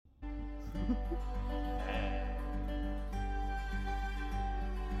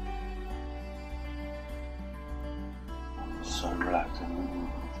So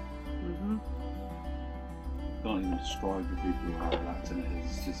relaxing. Can't even describe to people how relaxing it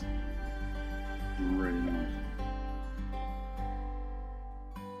is. It's just really nice.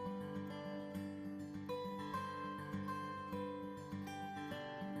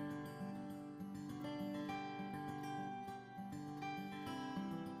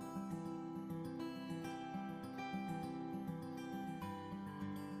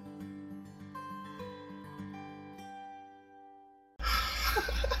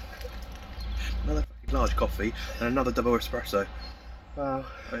 Another fucking large coffee and another double espresso. Wow.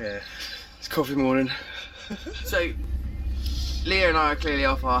 Oh yeah. It's coffee morning. So, Leah and I are clearly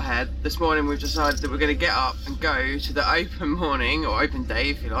off our head. This morning we've decided that we're going to get up and go to the open morning, or open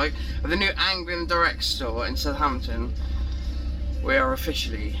day if you like, of the new Anglinjg Directs store in Southampton. We are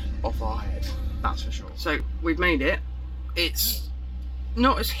officially off our head, that's for sure. So, we've made it. It's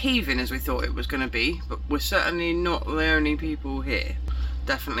not as heaving as we thought it was going to be, but we're certainly not the only people here.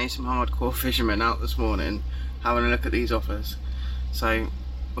 Definitely some hardcore fishermen out this morning having a look at these offers. So,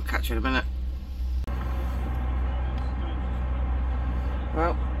 we'll catch you in a minute.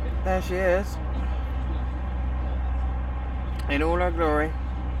 Well, there she is, in all her glory.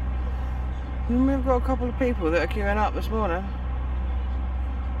 And we've got a couple of people that are queuing up this morning.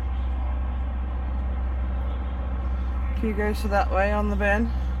 Queue goes to that way on the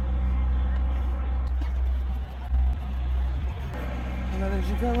bin. And then as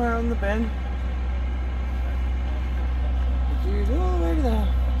you go around the bin, the queue's all the way to there.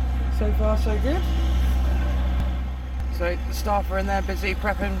 So far so good. So the staff are in there busy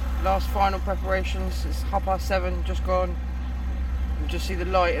prepping last final preparations. It's 7:30, just gone. You can just see the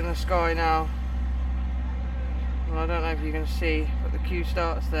light in the sky now. Well, I don't know if you can see, but the queue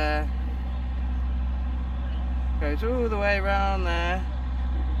starts there. Goes all the way around there.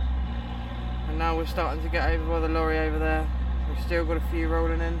 And now we're starting to get over by the lorry over there. We've still got a few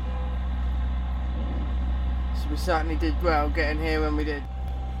rolling in. So we certainly did well getting here when we did.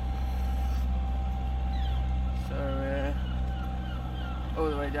 So all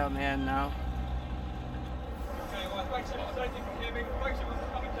the way down the end now. Okay, well, thanks a lot. I don't think you can hear me. Thanks a lot for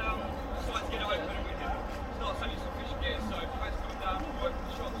coming down. Decided to get it open and we can start selling some fish gear. So thanks for coming down. We'll open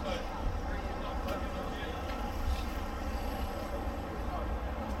the shop. So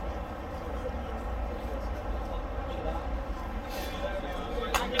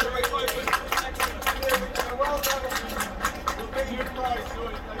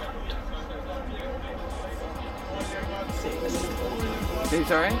Who,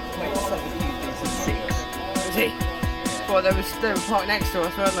 sorry? Is he? Well, they were parked next to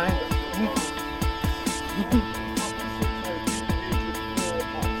us, weren't they?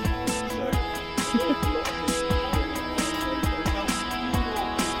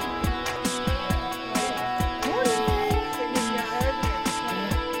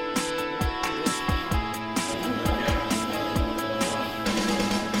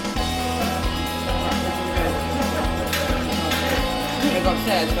 Go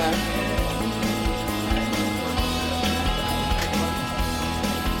upstairs first.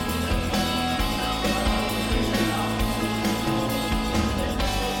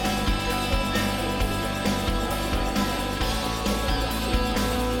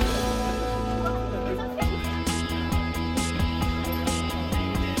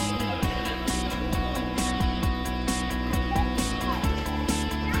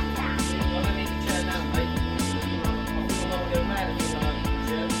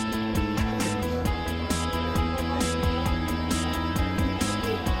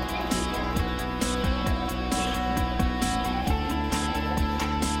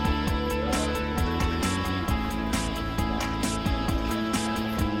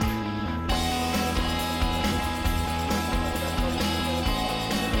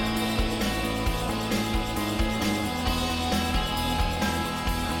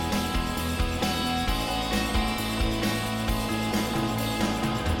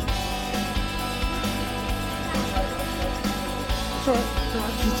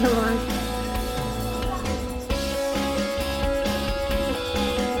 Don't worry.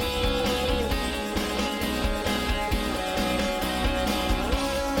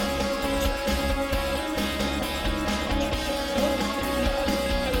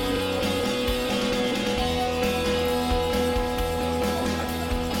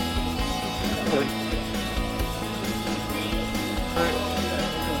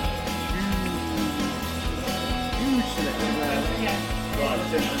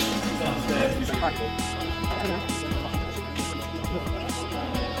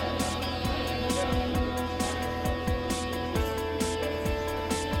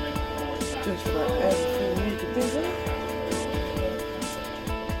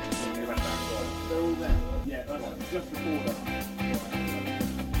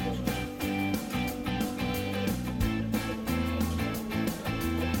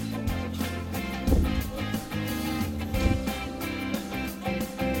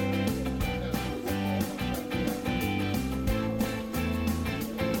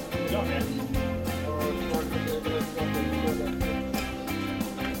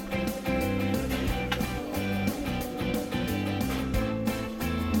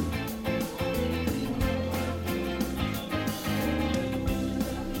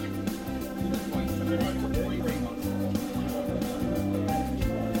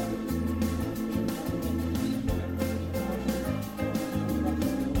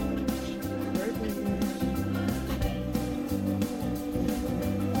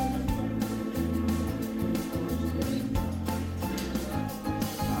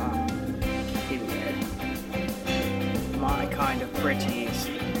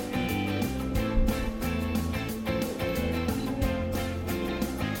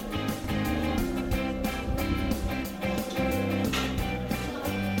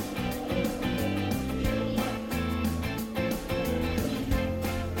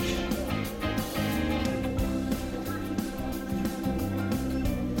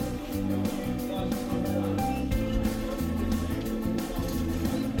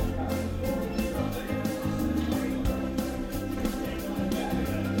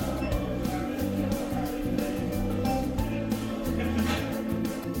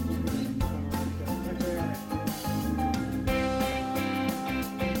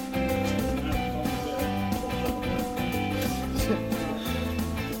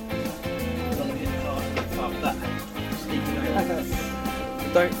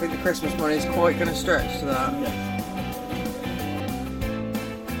 think the Christmas money is quite going to stretch to that. Yeah.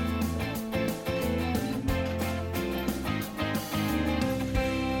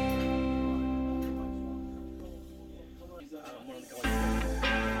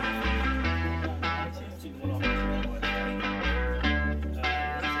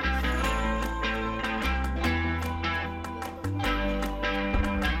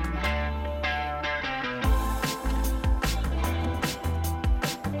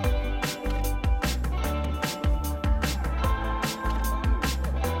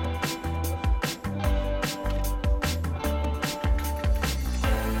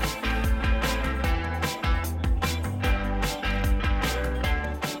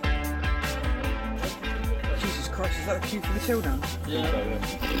 Is that the queue for the till now? Yeah.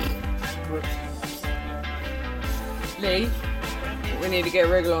 Lee, we need to get a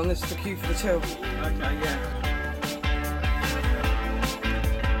wriggle on. This is the queue for the till. Okay, yeah.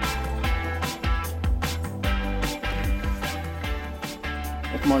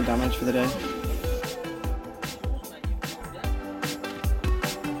 That's my damage for the day.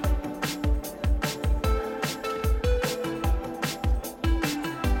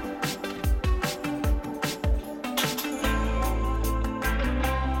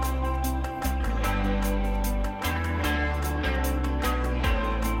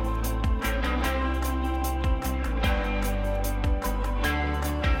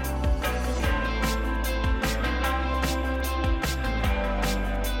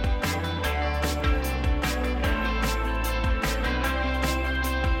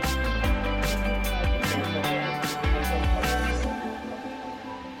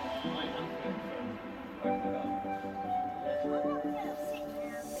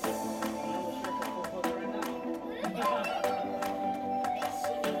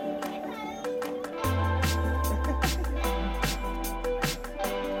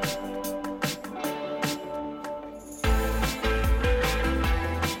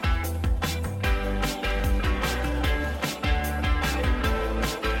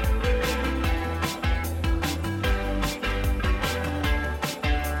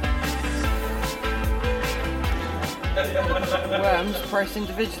 Worms priced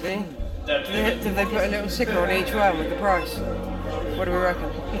individually. Did they put a little sticker on each worm with the price? What do we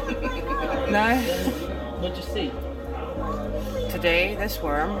reckon? No? What'd you see? Today, this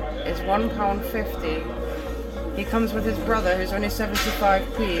worm is £1.50. He comes with his brother, who's only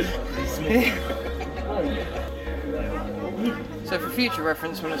 75p. So for future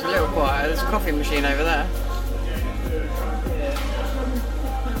reference, when it's a little quieter, there's a coffee machine over there.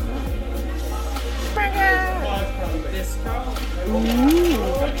 Ooh.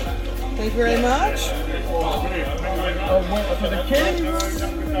 Thank you very much. Oh, for the kids.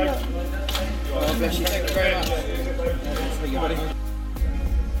 Oh, bless you. Thank you very much.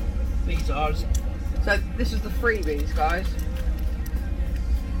 These are ours. So this is the freebies, guys.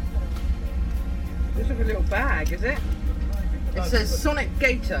 This is a little bag, is it? It says Sonic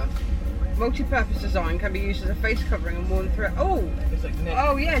Gator. Multi-purpose design can be used as a face covering and worn through. Oh, It's like net.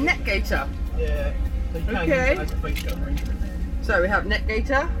 oh yeah, Net Gator. Yeah. So you can Okay. use it as a face covering. So we have Net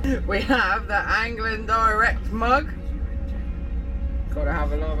Gator. We have the Anglinjg Direct mug. Gotta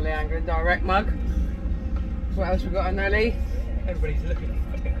have a lovely Anglinjg Direct mug. What else we got in there, Lee? Everybody's looking.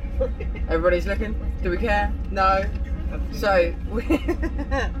 Everybody's looking. Do we care? No. So we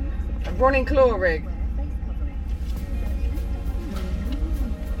a running claw rig.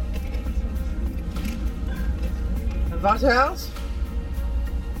 And what else?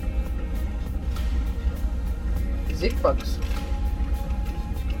 Zig bugs.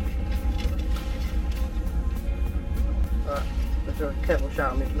 But if you're careful,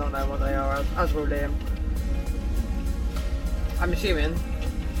 shout me if you not know what they are, as will Liam. I'm assuming,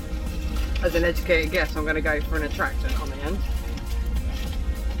 as an educated guess, I'm going to go for an attractant on the end.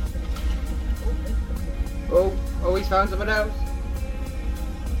 Oh, he's found someone else.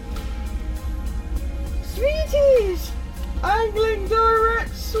 Sweeties! Anglinjg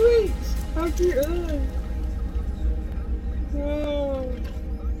Directs sweets! How cute are they? Oh.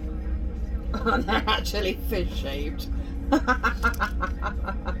 Oh, they're actually fish-shaped.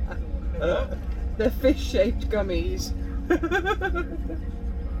 They're fish-shaped gummies.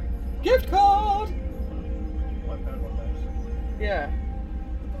 Gift card! Yeah.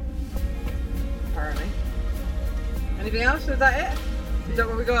 Apparently. Anything else? Is that it? Is that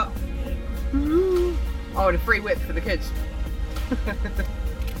what we got? Oh, and a free whip for the kids.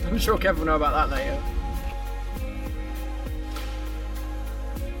 I'm sure Kev will know about that later.